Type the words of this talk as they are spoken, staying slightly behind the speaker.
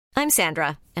I'm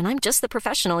Sandra, and I'm just the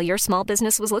professional your small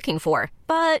business was looking for.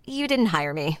 But you didn't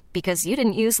hire me because you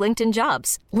didn't use LinkedIn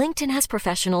Jobs. LinkedIn has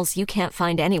professionals you can't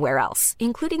find anywhere else,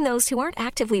 including those who aren't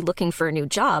actively looking for a new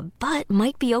job, but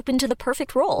might be open to the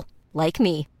perfect role, like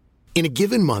me. In a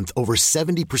given month, over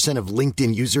 70% of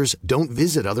LinkedIn users don't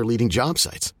visit other leading job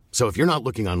sites. So if you're not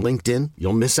looking on LinkedIn,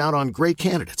 you'll miss out on great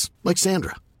candidates like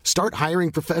Sandra. Start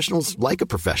hiring professionals like a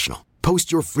professional.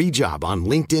 Post your free job on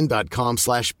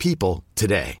linkedin.com/people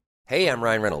today. Hey, I'm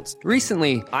Ryan Reynolds.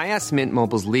 Recently, I asked Mint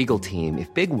Mobile's legal team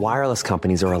if big wireless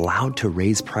companies are allowed to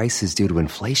raise prices due to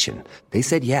inflation. They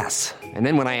said yes. And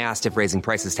then when I asked if raising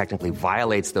prices technically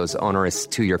violates those onerous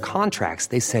two-year contracts,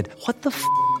 they said, "What the f***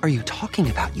 are you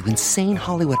talking about, you insane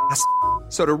Hollywood ass?"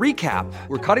 So to recap,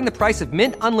 we're cutting the price of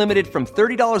Mint Unlimited from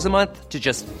 $30 a month to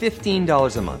just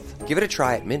 $15 a month. Give it a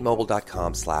try at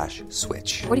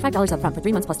mintmobile.com/switch. $45 up front for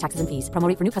 3 months plus taxes and fees. Promo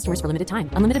rate for new customers for limited time.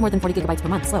 Unlimited more than 40 gigabytes per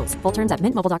month. Slows full terms at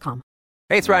mintmobile.com.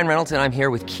 Hey, it's Ryan Reynolds, and I'm here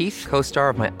with Keith, co-star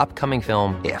of my upcoming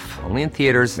film, If, only in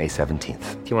theaters May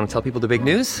 17th. Do you want to tell people the big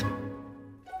news?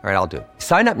 All right, I'll do it.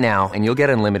 Sign up now and you'll get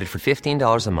unlimited for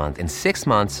 $15 a month and 6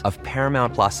 months of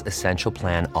Paramount Plus Essential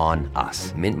Plan on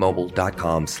us.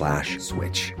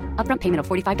 mintmobile.com/switch. Upfront payment of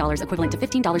 $45 equivalent to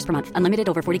 $15 per month. Unlimited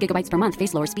over 40 gigabytes per month.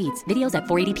 Face lower speeds. Videos at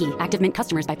 480p. Active Mint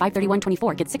customers by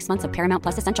 531.24 get 6 months of Paramount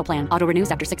Plus Essential Plan. Auto renews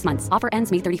after 6 months. Offer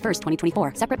ends May 31st,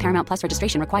 2024. Separate Paramount Plus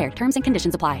registration required. Terms and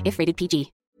conditions apply if rated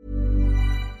PG.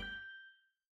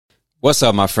 What's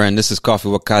up, my friend? This is Coffee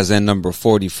with Kaizen number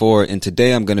 44, and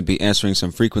today I'm going to be answering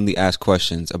some frequently asked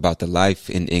questions about the Life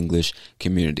in English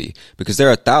community, because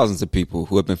there are thousands of people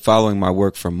who have been following my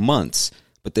work for months,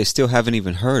 but they still haven't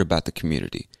even heard about the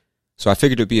community. So I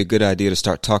figured it would be a good idea to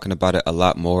start talking about it a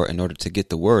lot more in order to get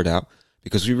the word out,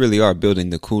 because we really are building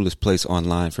the coolest place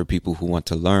online for people who want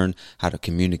to learn how to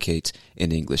communicate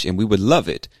in English, and we would love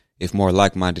it if more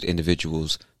like-minded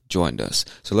individuals joined us.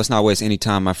 So let's not waste any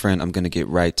time, my friend. I'm going to get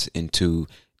right into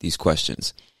these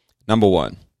questions. Number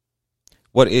one,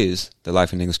 what is the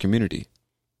Life in English community?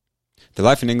 The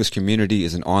Life in English community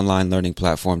is an online learning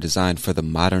platform designed for the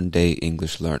modern day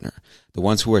English learner. The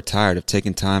ones who are tired of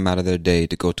taking time out of their day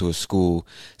to go to a school,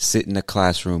 sit in a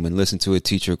classroom and listen to a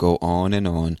teacher go on and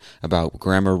on about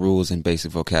grammar rules and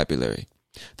basic vocabulary.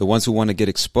 The ones who want to get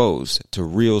exposed to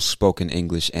real spoken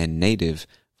English and native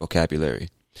vocabulary.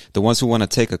 The ones who want to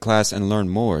take a class and learn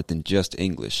more than just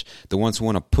English. The ones who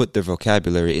want to put their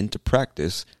vocabulary into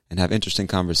practice and have interesting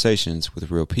conversations with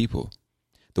real people.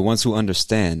 The ones who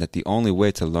understand that the only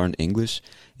way to learn English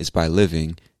is by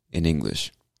living in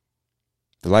English.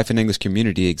 The Life in English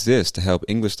community exists to help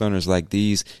English learners like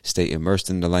these stay immersed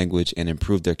in the language and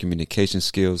improve their communication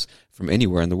skills from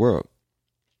anywhere in the world.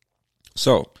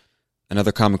 So,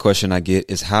 another common question I get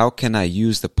is, how can I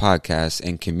use the podcast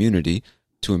and community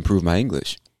to improve my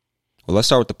English? Well, let's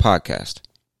start with the podcast.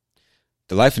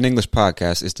 The Life in English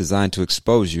podcast is designed to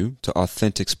expose you to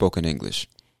authentic spoken English.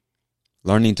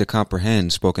 Learning to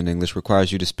comprehend spoken English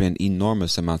requires you to spend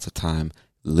enormous amounts of time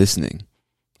listening.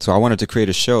 So I wanted to create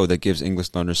a show that gives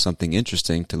English learners something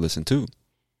interesting to listen to.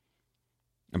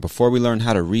 And before we learn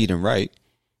how to read and write,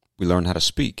 we learn how to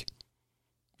speak.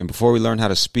 And before we learn how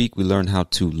to speak, we learn how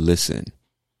to listen.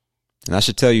 And I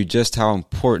should tell you just how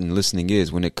important listening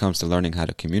is when it comes to learning how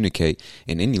to communicate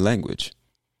in any language.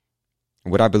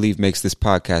 And what I believe makes this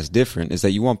podcast different is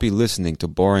that you won't be listening to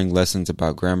boring lessons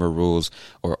about grammar rules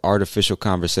or artificial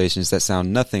conversations that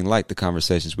sound nothing like the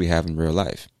conversations we have in real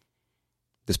life.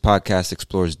 This podcast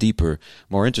explores deeper,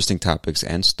 more interesting topics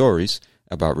and stories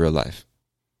about real life.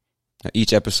 Now,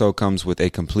 each episode comes with a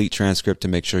complete transcript to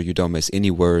make sure you don't miss any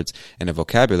words, and a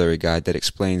vocabulary guide that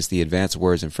explains the advanced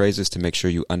words and phrases to make sure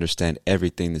you understand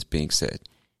everything that's being said.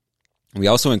 We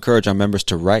also encourage our members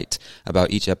to write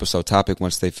about each episode topic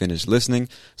once they finish listening,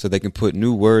 so they can put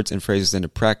new words and phrases into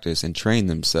practice and train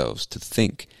themselves to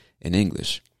think in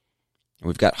English. And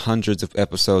we've got hundreds of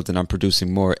episodes, and I'm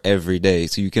producing more every day,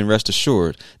 so you can rest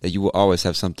assured that you will always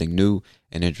have something new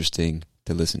and interesting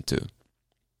to listen to.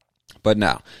 But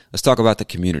now, let's talk about the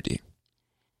community.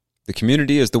 The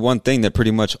community is the one thing that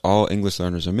pretty much all English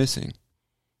learners are missing.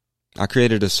 I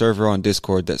created a server on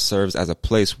Discord that serves as a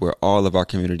place where all of our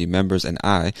community members and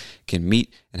I can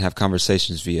meet and have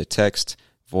conversations via text,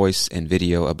 voice, and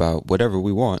video about whatever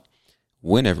we want,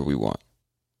 whenever we want.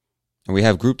 And we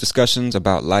have group discussions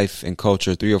about life and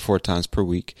culture 3 or 4 times per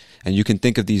week, and you can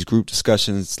think of these group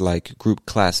discussions like group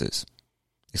classes.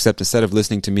 Except instead of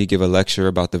listening to me give a lecture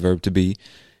about the verb to be,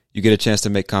 you get a chance to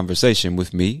make conversation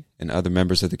with me and other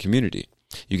members of the community.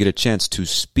 You get a chance to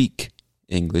speak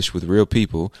English with real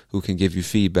people who can give you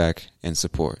feedback and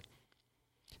support.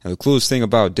 And the coolest thing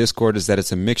about Discord is that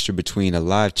it's a mixture between a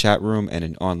live chat room and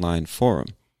an online forum.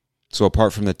 So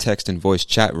apart from the text and voice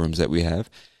chat rooms that we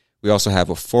also have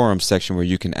a forum section where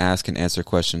you can ask and answer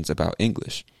questions about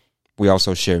English. We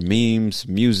also share memes,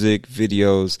 music,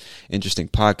 videos, interesting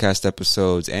podcast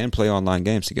episodes, and play online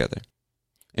games together.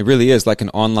 It really is like an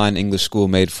online English school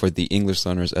made for the English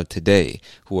learners of today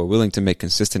who are willing to make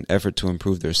consistent effort to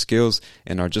improve their skills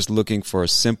and are just looking for a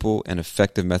simple and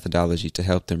effective methodology to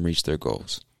help them reach their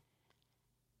goals.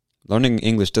 Learning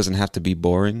English doesn't have to be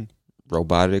boring,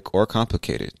 robotic, or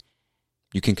complicated.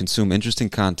 You can consume interesting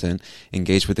content,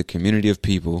 engage with a community of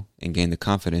people, and gain the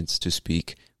confidence to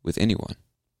speak with anyone.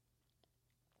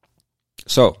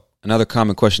 So, another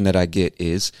common question that I get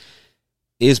is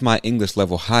my English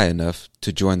level high enough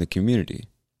to join the community?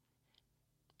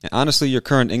 And honestly, your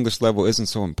current English level isn't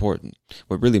so important.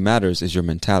 What really matters is your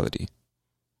mentality.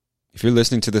 If you're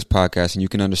listening to this podcast and you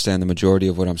can understand the majority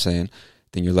of what I'm saying,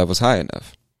 then your level's high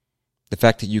enough. The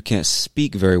fact that you can't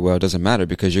speak very well doesn't matter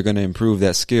because you're going to improve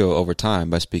that skill over time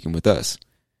by speaking with us.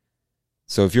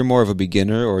 So if you're more of a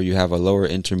beginner or you have a lower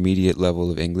intermediate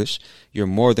level of English, you're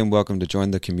more than welcome to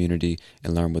join the community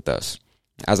and learn with us.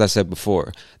 As I said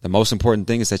before, the most important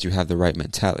thing is that you have the right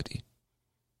mentality.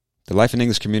 The Life in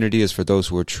English community is for those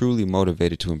who are truly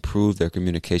motivated to improve their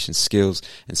communication skills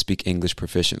and speak English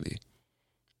proficiently.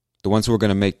 The ones who are going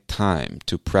to make time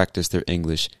to practice their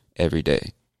English every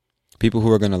day. People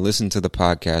who are going to listen to the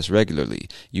podcast regularly,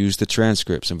 use the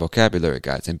transcripts and vocabulary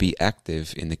guides, and be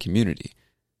active in the community.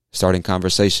 Starting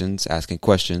conversations, asking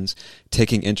questions,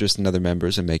 taking interest in other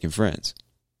members, and making friends.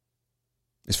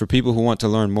 It's for people who want to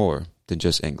learn more than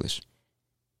just English.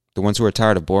 The ones who are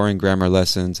tired of boring grammar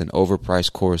lessons and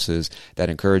overpriced courses that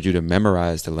encourage you to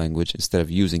memorize the language instead of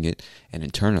using it and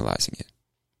internalizing it.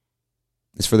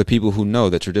 It's for the people who know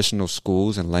that traditional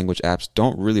schools and language apps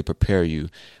don't really prepare you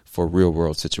for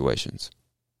real-world situations.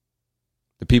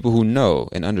 The people who know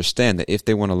and understand that if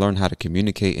they want to learn how to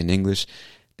communicate in English,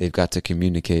 they've got to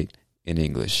communicate in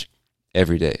English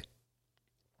every day.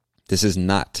 This is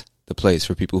not the place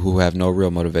for people who have no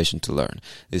real motivation to learn.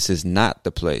 This is not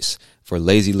the place for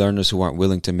lazy learners who aren't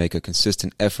willing to make a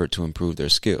consistent effort to improve their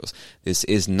skills. This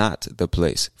is not the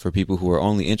place for people who are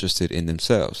only interested in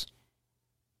themselves.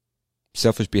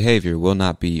 Selfish behavior will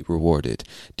not be rewarded.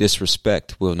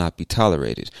 Disrespect will not be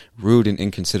tolerated. Rude and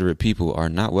inconsiderate people are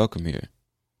not welcome here.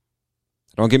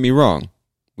 Don't get me wrong.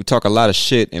 We talk a lot of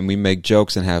shit and we make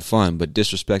jokes and have fun, but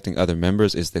disrespecting other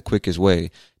members is the quickest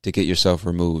way to get yourself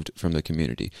removed from the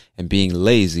community. And being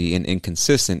lazy and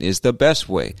inconsistent is the best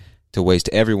way to waste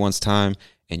everyone's time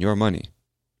and your money.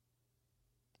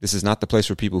 This is not the place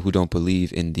for people who don't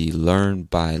believe in the learn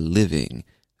by living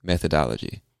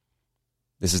methodology.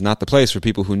 This is not the place for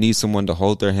people who need someone to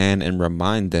hold their hand and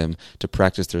remind them to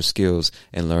practice their skills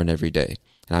and learn every day.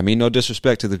 And I mean no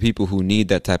disrespect to the people who need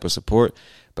that type of support,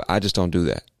 but I just don't do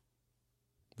that.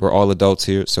 We're all adults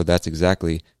here, so that's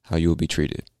exactly how you will be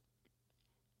treated.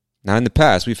 Now, in the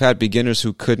past, we've had beginners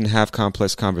who couldn't have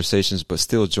complex conversations but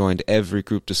still joined every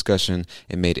group discussion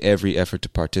and made every effort to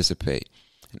participate.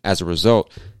 And as a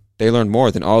result, they learned more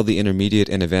than all the intermediate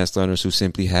and advanced learners who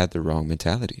simply had the wrong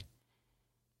mentality.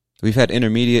 We've had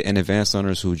intermediate and advanced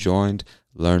learners who joined,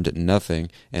 learned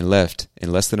nothing, and left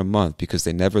in less than a month because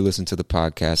they never listened to the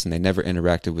podcast and they never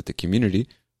interacted with the community,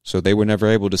 so they were never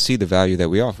able to see the value that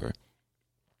we offer.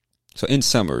 So in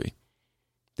summary,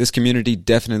 this community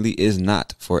definitely is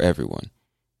not for everyone.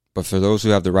 But for those who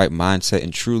have the right mindset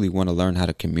and truly want to learn how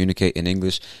to communicate in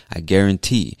English, I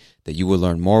guarantee that you will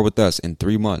learn more with us in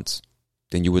 3 months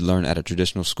than you would learn at a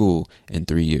traditional school in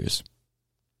 3 years.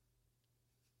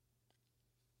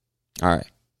 All right.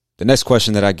 The next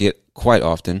question that I get quite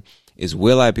often is,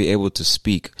 will I be able to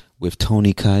speak with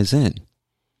Tony Kaizen?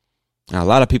 Now, a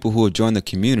lot of people who have joined the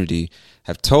community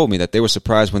have told me that they were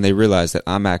surprised when they realized that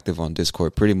I'm active on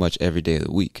Discord pretty much every day of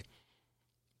the week.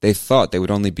 They thought they would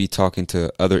only be talking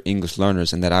to other English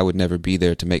learners and that I would never be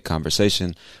there to make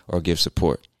conversation or give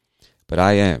support. But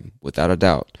I am, without a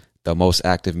doubt, the most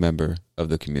active member of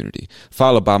the community,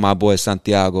 followed by my boys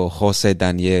Santiago, Jose,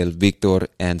 Daniel, Victor,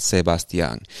 and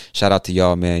Sebastian. Shout out to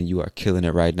y'all, man. You are killing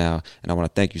it right now, and I want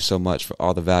to thank you so much for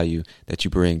all the value that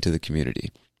you bring to the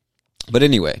community. But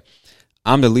anyway,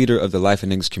 I'm the leader of the Life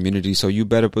in English community, so you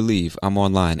better believe I'm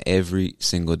online every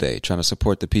single day trying to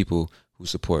support the people who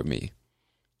support me.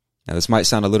 Now, this might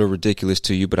sound a little ridiculous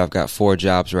to you, but I've got 4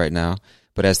 jobs right now.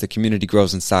 But as the community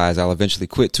grows in size, I'll eventually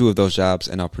quit 2 of those jobs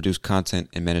and I'll produce content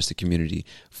and manage the community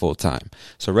full time.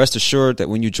 So rest assured that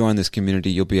when you join this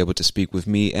community, you'll be able to speak with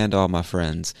me and all my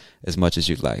friends as much as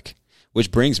you'd like.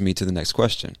 Which brings me to the next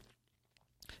question.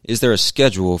 Is there a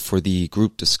schedule for the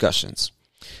group discussions?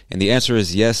 And the answer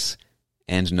is yes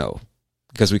and no.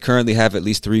 because we currently have at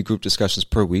least 3 group discussions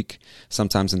per week,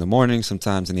 sometimes in the morning,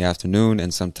 sometimes in the afternoon,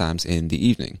 and sometimes in the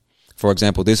evening. For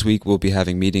example, this week we'll be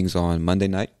having meetings on Monday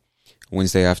night,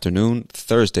 Wednesday afternoon,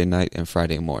 Thursday night, and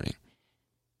Friday morning.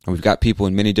 And we've got people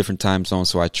in many different time zones,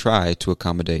 so I try to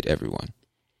accommodate everyone.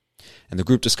 And the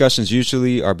group discussions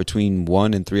usually are between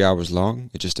 1 and 3 hours long.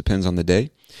 It just depends on the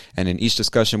day. And in each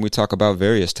discussion, we talk about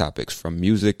various topics from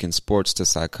music and sports to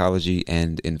psychology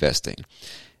and investing.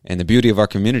 And the beauty of our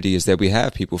community is that we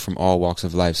have people from all walks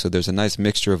of life. So there's a nice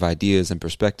mixture of ideas and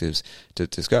perspectives to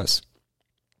discuss.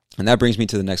 And that brings me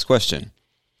to the next question.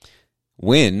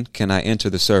 When can I enter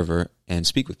the server and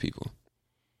speak with people?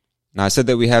 Now, I said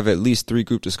that we have at least 3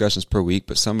 group discussions per week,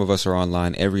 but some of us are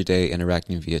online every day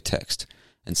interacting via text.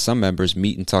 And some members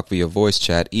meet and talk via voice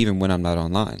chat even when I'm not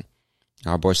online.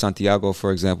 Our boy Santiago,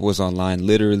 for example, is online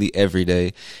literally every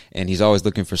day, and he's always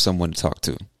looking for someone to talk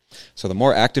to. So the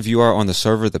more active you are on the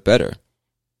server, the better.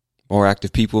 More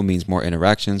active people means more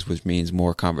interactions, which means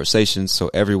more conversations,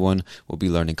 so everyone will be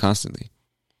learning constantly.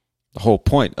 The whole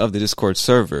point of the Discord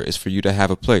server is for you to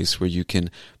have a place where you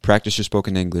can practice your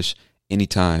spoken English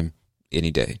anytime, any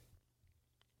day.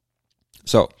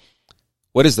 So,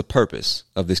 what is the purpose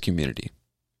of this community?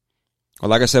 Well,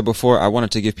 like I said before, I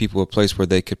wanted to give people a place where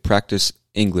they could practice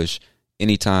English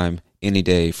anytime, any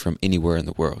day, from anywhere in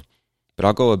the world. But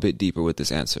I'll go a bit deeper with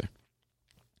this answer.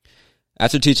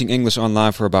 After teaching English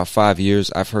online for about 5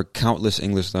 years, I've heard countless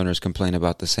English learners complain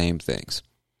about the same things.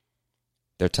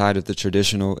 They're tired of the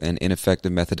traditional and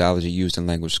ineffective methodology used in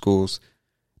language schools.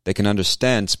 They can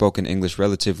understand spoken English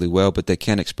relatively well, but they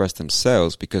can't express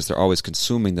themselves because they're always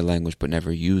consuming the language but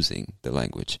never using the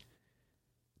language.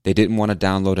 They didn't want to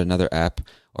download another app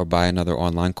or buy another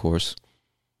online course.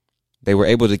 They were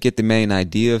able to get the main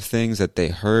idea of things that they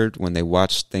heard when they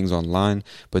watched things online,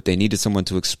 but they needed someone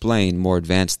to explain more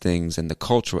advanced things and the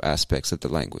cultural aspects of the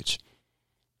language.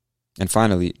 And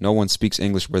finally, no one speaks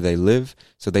English where they live,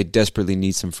 so they desperately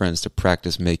need some friends to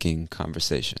practice making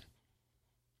conversation.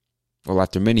 Well,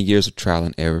 after many years of trial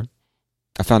and error,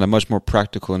 I found a much more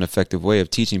practical and effective way of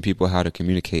teaching people how to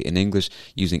communicate in English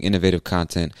using innovative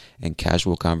content and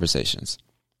casual conversations.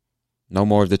 No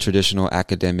more of the traditional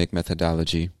academic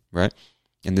methodology, right?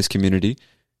 In this community,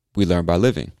 we learn by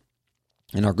living.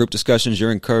 In our group discussions,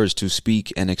 you're encouraged to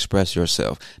speak and express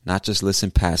yourself, not just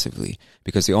listen passively,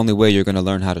 because the only way you're going to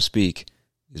learn how to speak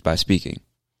is by speaking.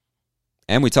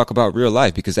 And we talk about real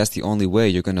life because that's the only way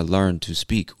you're going to learn to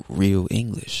speak real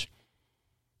English.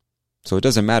 So it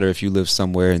doesn't matter if you live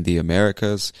somewhere in the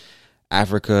Americas,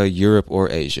 Africa, Europe,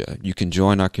 or Asia. You can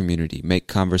join our community, make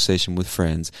conversation with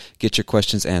friends, get your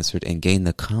questions answered, and gain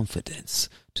the confidence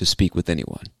to speak with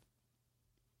anyone.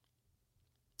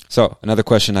 So another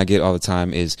question I get all the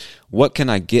time is, what can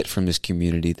I get from this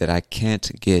community that I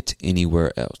can't get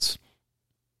anywhere else?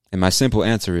 And my simple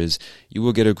answer is, you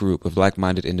will get a group of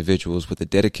like-minded individuals with a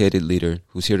dedicated leader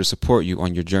who's here to support you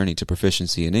on your journey to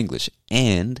proficiency in English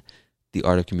and the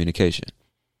art of communication.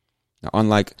 Now,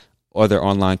 unlike other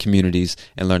online communities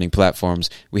and learning platforms,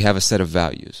 we have a set of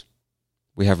values.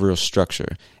 We have real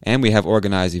structure, and we have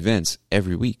organized events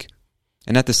every week.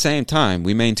 And at the same time,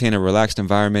 we maintain a relaxed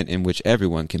environment in which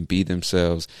everyone can be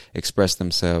themselves, express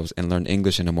themselves, and learn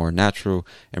English in a more natural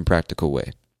and practical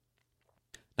way.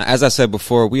 Now, as I said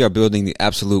before, we are building the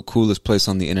absolute coolest place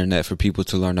on the internet for people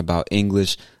to learn about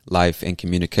English, life, and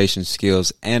communication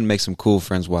skills and make some cool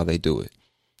friends while they do it.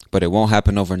 But it won't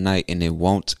happen overnight, and it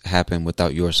won't happen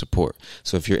without your support.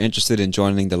 So if you're interested in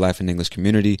joining the Life in English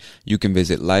community, you can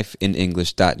visit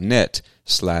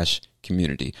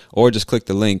lifeinenglish.net/community, or just click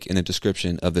the link in the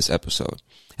description of this episode.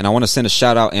 And I want to send a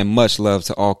shout out and much love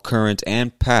to all current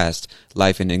and past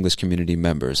Life in English community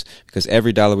members, because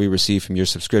every dollar we receive from your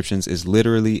subscriptions is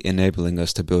literally enabling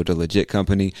us to build a legit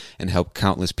company and help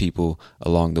countless people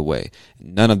along the way.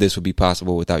 None of this would be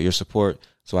possible without your support,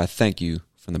 so I thank you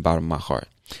from the bottom of my heart.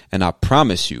 And I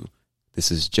promise you, this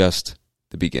is just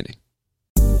the beginning.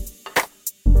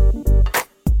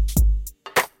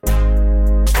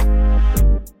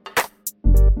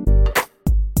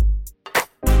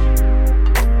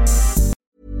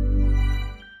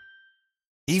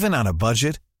 Even on a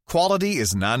budget, quality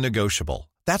is non-negotiable.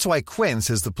 That's why Quince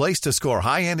is the place to score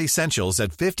high-end essentials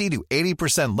at 50 to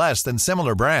 80% less than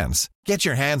similar brands. Get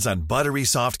your hands on buttery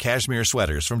soft cashmere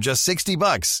sweaters from just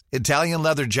 $60, Italian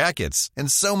leather jackets,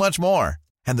 and so much more.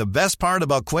 And the best part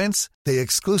about Quince, they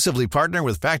exclusively partner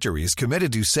with factories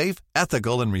committed to safe,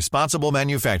 ethical, and responsible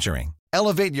manufacturing.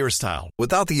 Elevate your style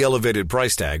without the elevated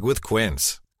price tag with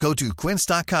Quince. Go to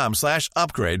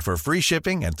quince.com/upgrade for free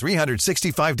shipping and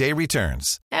 365-day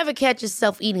returns. Ever catch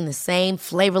yourself eating the same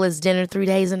flavorless dinner 3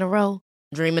 days in a row?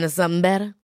 Dreaming of something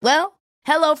better? Well,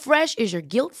 HelloFresh is your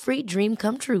guilt-free dream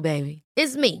come true, baby.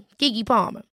 It's me, Keke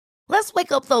Palmer. Let's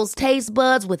wake up those taste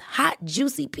buds with hot,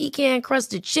 juicy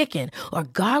pecan-crusted chicken or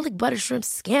garlic butter shrimp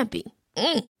scampi.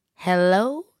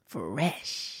 Hello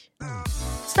Fresh.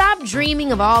 Stop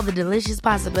dreaming of all the delicious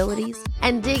possibilities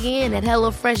and dig in at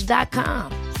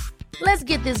HelloFresh.com. Let's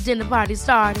get this dinner party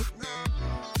started.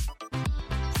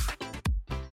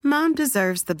 Mom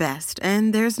deserves the best,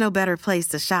 and there's no better place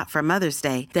to shop for Mother's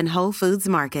Day than Whole Foods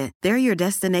Market. They're your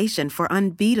destination for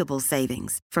unbeatable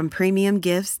savings, from premium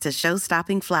gifts to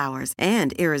show-stopping flowers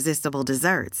and irresistible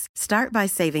desserts. Start by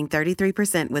saving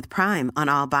 33% with Prime on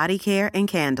all body care and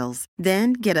candles.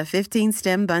 Then get a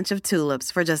 15-stem bunch of tulips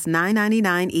for just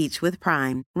 $9.99 each with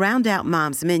Prime. Round out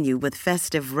Mom's menu with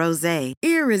festive rosé,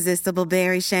 irresistible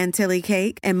berry chantilly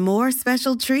cake, and more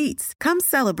special treats. Come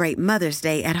celebrate Mother's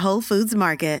Day at Whole Foods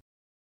Market.